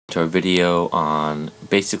to our video on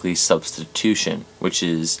basically substitution, which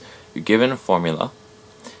is you're given a formula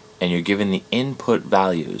and you're given the input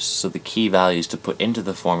values, so the key values to put into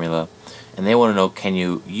the formula, and they want to know, can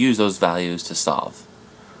you use those values to solve?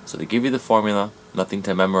 So they give you the formula, nothing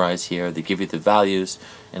to memorize here, they give you the values,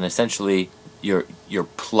 and essentially you're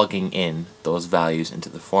plugging in those values into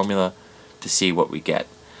the formula to see what we get.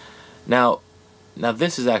 Now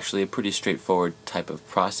this is actually a pretty straightforward type of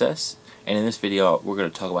process, and in this video we're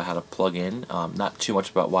going to talk about how to plug in, not too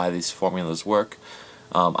much about why these formulas work.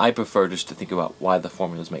 I prefer just to think about why the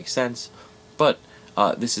formulas make sense, but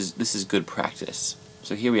this is good practice.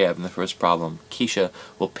 So here we have in the first problem, Keisha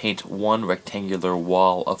will paint one rectangular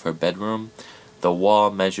wall of her bedroom. The wall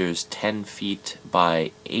measures 10 feet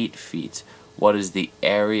by 8 feet. What is the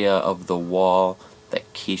area of the wall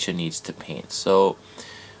that Keisha needs to paint? So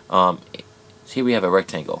here we have a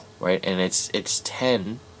rectangle, right? And it's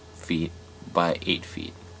 10 feet by 8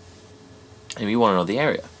 feet. And we want to know the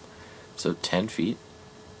area. So 10 feet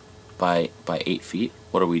by 8 feet,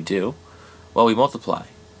 what do? Well, we multiply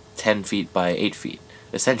 10 feet by 8 feet.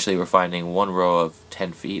 Essentially, we're finding one row of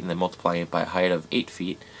 10 feet and then multiplying it by a height of 8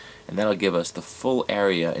 feet, and that'll give us the full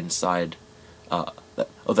area inside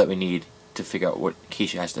that we need to figure out what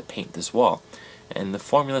Keisha has to paint this wall. And the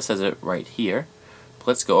formula says it right here. But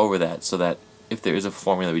let's go over that so that if there is a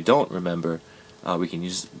formula we don't remember, we can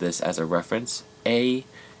use this as a reference. A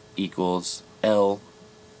equals LXW.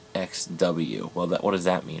 Well, what does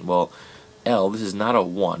that mean? Well, L, this is not a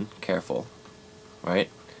 1, careful, right?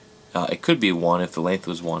 It could be 1 if the length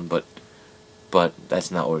was 1, but that's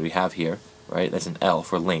not what we have here, right? That's an L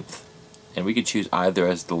for length. And we could choose either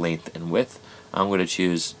as the length and width. I'm going to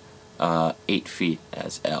choose 8 feet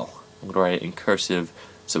as L. I'm going to write it in cursive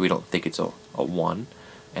so we don't think it's a 1.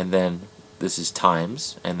 And then this is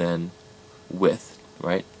times, and then width,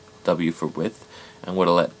 right? W for width. I'm going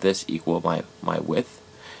to let this equal my width.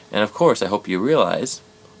 And of course, I hope you realize,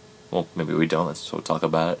 well, maybe we don't, let's talk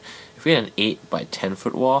about it. If we had an 8 by 10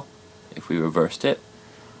 foot wall, if we reversed it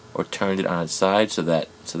or turned it on its side so that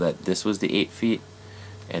this was the 8 feet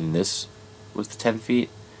and this was the 10 feet,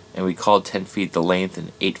 and we called 10 feet the length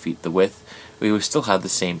and 8 feet the width, we would still have the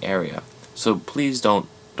same area. So please don't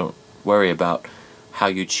worry about how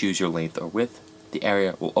you choose your length or width. The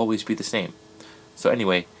area will always be the same. So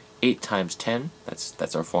anyway, 8 times 10,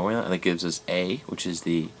 that's our formula, and it gives us A, which is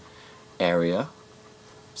the area.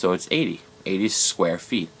 So it's 80. 80 square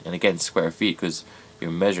feet, and again, square feet because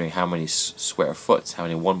you're measuring how many square foots, how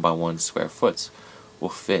many 1 by 1 square foots will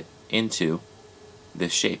fit into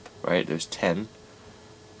this shape, right? There's 10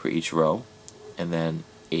 for each row, and then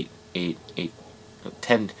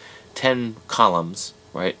 10 columns,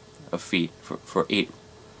 right, of feet for 8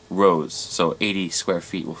 rows. So 80 square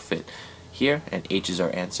feet will fit here, and H is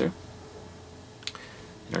our answer.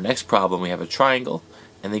 In our next problem, we have a triangle,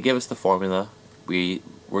 and they give us the formula.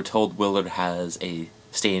 We're told Willard has a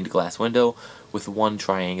stained glass window with one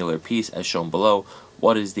triangular piece as shown below.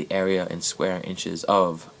 What is the area in square inches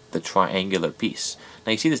of the triangular piece?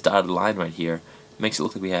 Now you see this dotted line right here. It makes it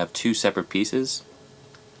look like we have 2 separate pieces.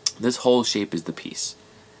 This whole shape is the piece.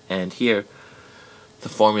 And here the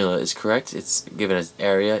formula is correct. It's given as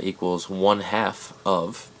area equals 1/2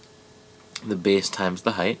 of the base times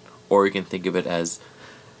the height, or you can think of it as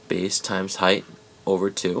base times height over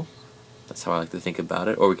 2. That's how I like to think about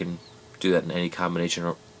it, or we can do that in any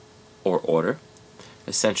combination or order.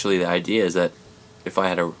 Essentially, the idea is that if I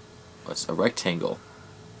had a rectangle,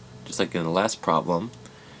 just like in the last problem,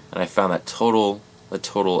 and I found the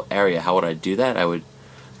total area, how would I do that? I would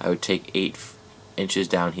take 8 inches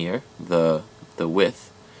down here, the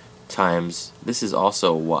width, times, this is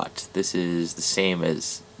also what? This is the same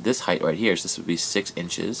as this height right here, so this would be 6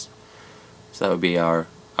 inches. So that would be our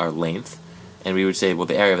length. And we would say, well,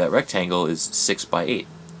 the area of that rectangle is 6 by 8,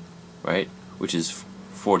 right? Which is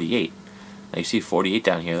 48. Now you see 48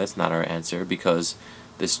 down here, that's not our answer because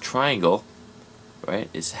this triangle, right,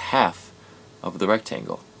 is half of the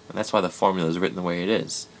rectangle. And that's why the formula is written the way it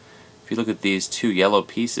is. If you look at these 2 yellow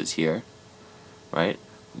pieces here, right,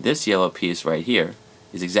 this yellow piece right here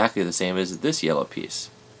is exactly the same as this yellow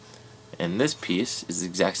piece. And this piece is the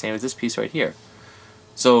exact same as this piece right here.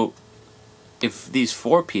 So if these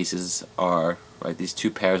 4 pieces are, right, these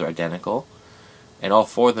 2 pairs are identical, and all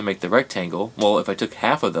 4 of them make the rectangle, well, if I took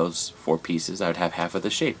half of those 4 pieces, I would have half of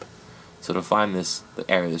the shape. So to find the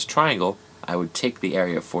area of this triangle, I would take the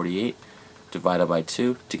area of 48, divided by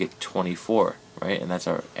 2 to get 24, right? And that's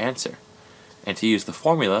our answer. And to use the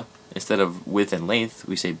formula, instead of width and length,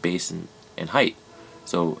 we say base and height.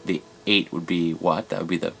 So the 8 would be what? That would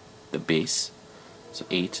be the base. So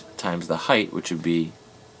 8 times the height, which would be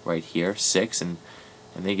right here, 6, and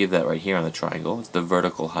and they give that right here on the triangle. It's the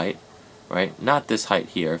vertical height, right? Not this height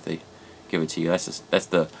here if they give it to you. That's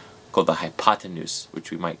called the hypotenuse,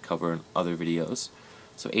 which we might cover in other videos.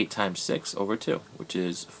 So 8 times 6 over 2, which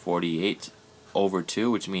is 48 over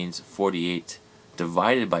 2, which means 48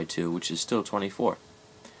 divided by 2, which is still 24.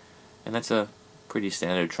 And that's a pretty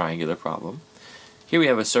standard triangular problem. Here we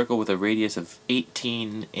have a circle with a radius of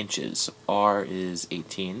 18 inches. R is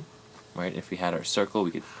 18, right? If we had our circle,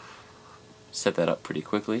 we could set that up pretty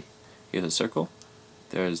quickly. Here's a circle.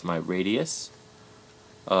 There's my radius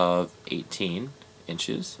of 18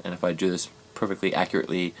 inches, and if I do this perfectly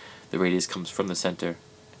accurately, the radius comes from the center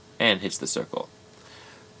and hits the circle.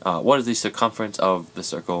 What is the circumference of the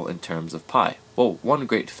circle in terms of pi? Well, one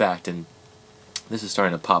great fact, and this is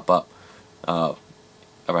starting to pop up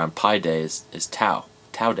around Pi Day, is tau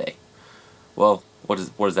day. Well, what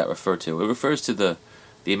does that refer to? It refers to the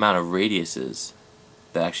amount of radiuses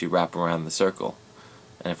that actually wrap around the circle.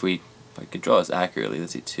 And if I can draw this accurately,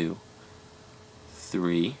 let's see, 2,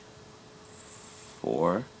 3,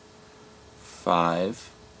 4, 5.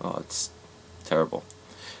 Oh, it's terrible.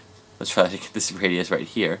 Let's try to get this radius right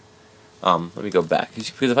here. Let me go back,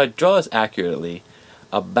 because if I draw this accurately,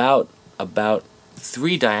 about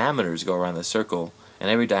 3 diameters go around the circle, and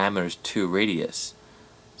every diameter is 2 radius.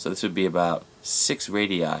 So this would be about 6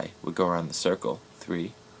 radii would go around the circle.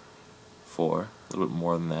 3, 4, a little bit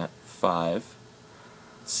more than that, 5,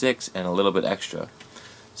 6, and a little bit extra.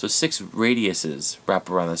 So 6 radiuses wrap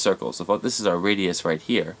around the circle. So if this is our radius right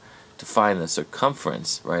here, to find the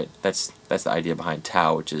circumference, right? That's the idea behind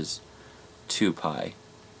tau, which is 2 pi,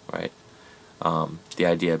 right? The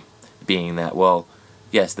idea being that, well,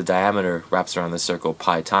 yes, the diameter wraps around the circle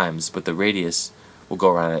pi times, but the radius will go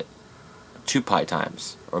around it 2 pi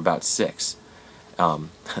times, or about 6. I'm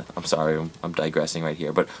sorry, I'm digressing right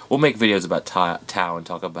here, but we'll make videos about tau and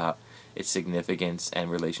talk about its significance and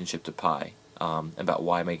relationship to pi, about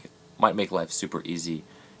why it might make life super easy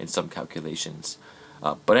in some calculations.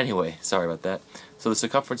 But anyway, sorry about that. So the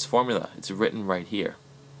circumference formula, it's written right here.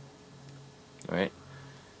 Alright?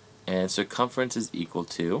 And circumference is equal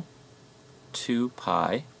to 2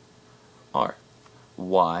 pi r.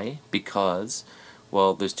 Why? Because,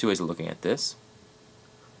 well, there's 2 ways of looking at this.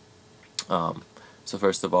 So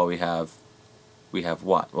first of all, we have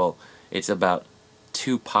what? Well, it's about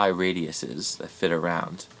 2 pi radiuses that fit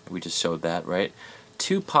around. We just showed that, right?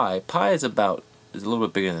 2 pi is a little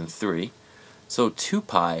bit bigger than 3. So 2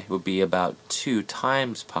 pi would be about 2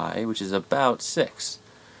 times pi, which is about 6,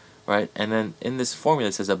 right? And then in this formula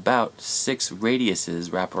it says about 6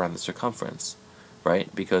 radiuses wrap around the circumference,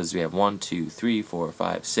 right? Because we have 1, 2, 3, 4,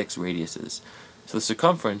 5, 6 radiuses. So the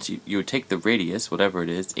circumference, you would take the radius, whatever it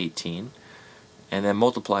is, 18, and then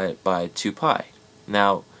multiply it by 2 pi.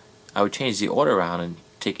 Now, I would change the order around and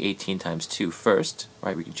take 18 times 2 first,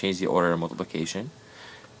 right? We can change the order of multiplication.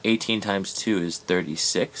 18 times 2 is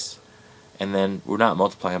 36. And then we're not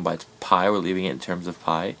multiplying by pi, we're leaving it in terms of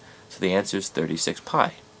pi, so the answer is 36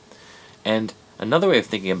 pi. And another way of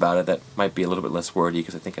thinking about it that might be a little bit less wordy,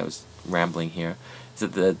 because I think I was rambling here, is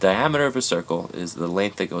that the diameter of a circle is the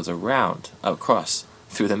length that goes across,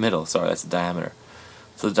 through the middle. Sorry, that's the diameter.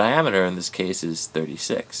 So the diameter in this case is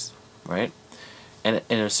 36, right? And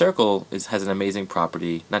a circle has an amazing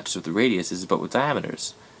property, not just with the radiuses, but with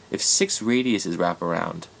diameters. If 6 radiuses wrap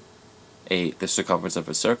around the circumference of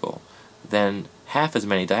a circle, then half as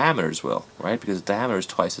many diameters will, right? Because the diameter is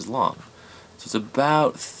twice as long. So it's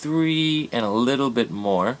about 3 and a little bit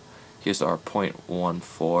more. Here's our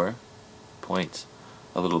 0.14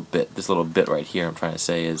 this little bit right here I'm trying to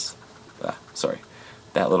say is,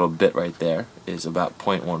 that little bit right there is about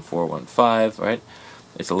 0.1415, right?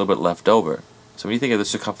 It's a little bit left over. So when you think of the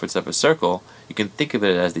circumference of a circle, you can think of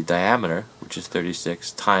it as the diameter, which is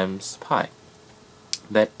 36, times pi.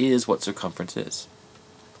 That is what circumference is.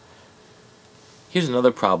 Here's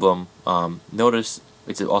another problem. Notice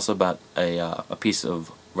it's also about a piece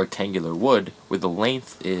of rectangular wood where the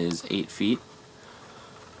length is 8 feet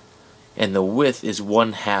and the width is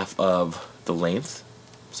 1/2 of the length.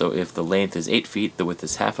 So if the length is 8 feet, the width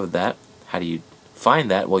is half of that. How do you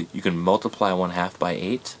find that? Well, you can multiply 1/2 by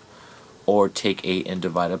 8 or take 8 and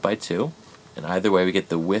divide it by 2. And either way we get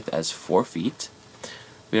the width as 4 feet.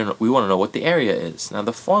 We want to know what the area is. Now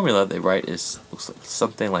the formula they write looks like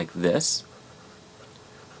something like this.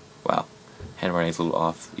 Wow, handwriting's a little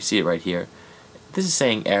off. You see it right here. This is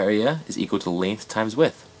saying area is equal to length times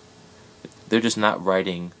width. They're just not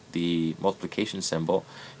writing the multiplication symbol.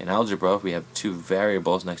 In algebra, if we have 2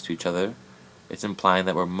 variables next to each other, it's implying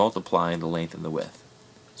that we're multiplying the length and the width.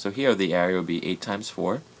 So here the area would be 8 times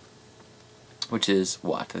 4, which is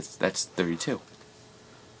what? That's 32.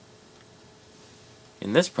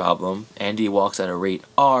 In this problem, Andy walks at a rate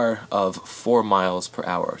r of 4 miles per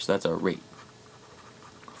hour. So that's our rate.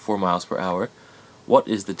 4 miles per hour. What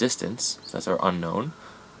is the distance? So that's our unknown.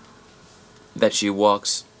 That she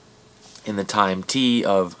walks in the time t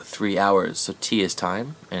of 3 hours. So t is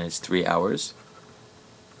time, and it's 3 hours.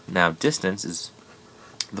 Now distance is,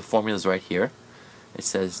 the formula is right here. It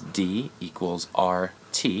says d equals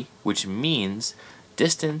rt, which means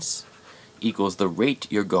distance equals the rate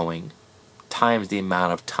you're going times the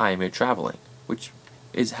amount of time you're traveling, which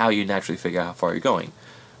is how you naturally figure out how far you're going.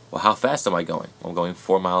 Well, how fast am I going? Well, I'm going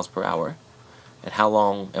 4 miles per hour. And how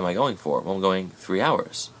long am I going for? Well, I'm going 3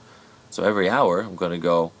 hours. So every hour I'm going to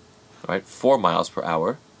go 4 miles per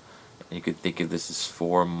hour. And you could think of this as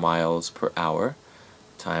 4 miles per hour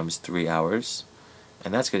times 3 hours.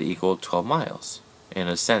 And that's going to equal 12 miles. In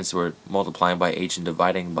a sense, we're multiplying by h and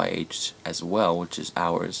dividing by h as well, which is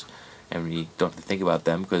hours. And we don't have to think about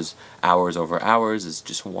them because hours over hours is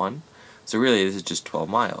just 1. So really this is just 12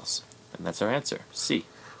 miles. And that's our answer, C.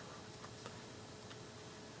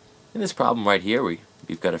 In this problem right here,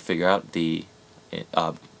 we've got to figure out the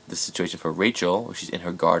situation for Rachel. She's in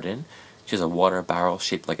her garden. She has a water barrel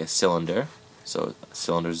shaped like a cylinder. So a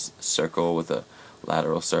cylinder's a circle with a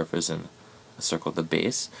lateral surface and a circle at the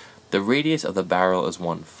base. The radius of the barrel is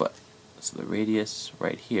 1 foot. So the radius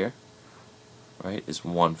right here, is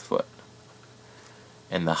 1 foot.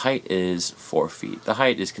 And the height is 4 feet. The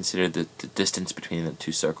height is considered the distance between the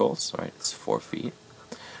two circles, It's 4 feet.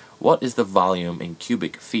 What is the volume in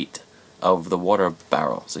cubic feet of the water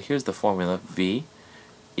barrel? So here's the formula. V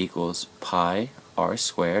equals pi r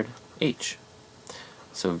squared h.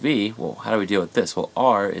 So V, well, how do we deal with this? Well,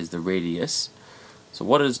 r is the radius. So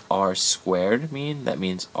what does r squared mean? That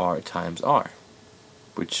means r times r,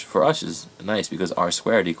 which for us is nice because r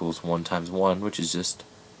squared equals 1 times 1, which is just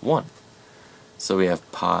 1. So we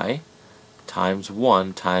have pi times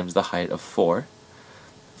 1 times the height of 4.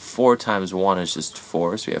 4 times 1 is just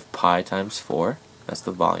 4, so we have pi times 4. That's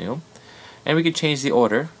the volume. And we could change the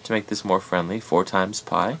order to make this more friendly. 4 times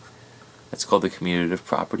pi. That's called the commutative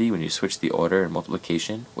property, when you switch the order in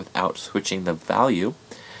multiplication without switching the value.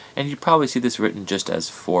 And you probably see this written just as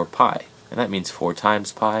 4 pi. And that means 4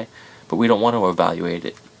 times pi, but we don't want to evaluate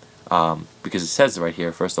it because it says right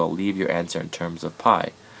here, first of all, leave your answer in terms of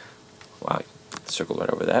pi. Wow, circle right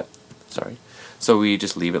over that. Sorry. So we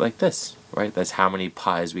just leave it like this, That's how many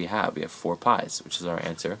pi's we have. We have 4 pi's, which is our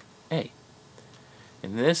answer, A.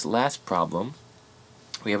 In this last problem,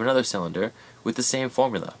 we have another cylinder with the same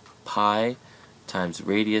formula, pi times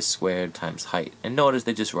radius squared times height. And notice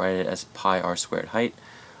they just write it as pi r squared height.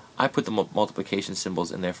 I put the multiplication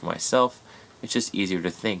symbols in there for myself. It's just easier to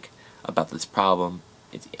think about this problem.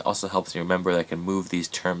 It also helps me remember that I can move these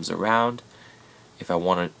terms around if I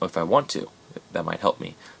want to. That might help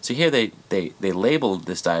me. So here they labeled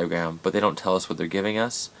this diagram, but they don't tell us what they're giving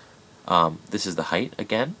us. This is the height,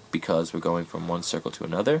 again, because we're going from one circle to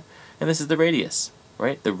another. And this is the radius,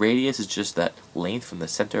 The radius is just that length from the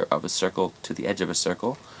center of a circle to the edge of a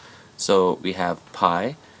circle. So we have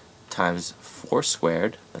pi times 4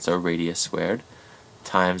 squared, that's our radius squared,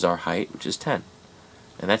 times our height, which is 10.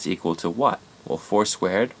 And that's equal to what? Well, 4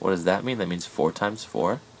 squared, what does that mean? That means 4 times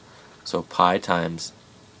 4. So pi times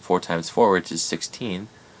 4 times 4, which is 16,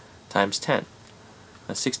 times 10.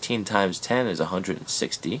 Now 16 times 10 is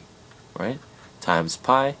 160, Times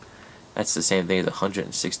pi, that's the same thing as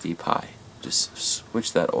 160 pi. Just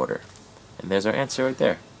switch that order. And there's our answer right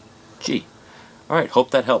there, G. Alright,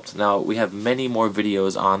 hope that helped. Now, we have many more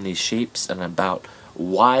videos on these shapes and about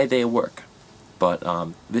why they work. But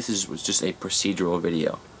this was just a procedural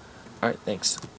video. Alright, thanks.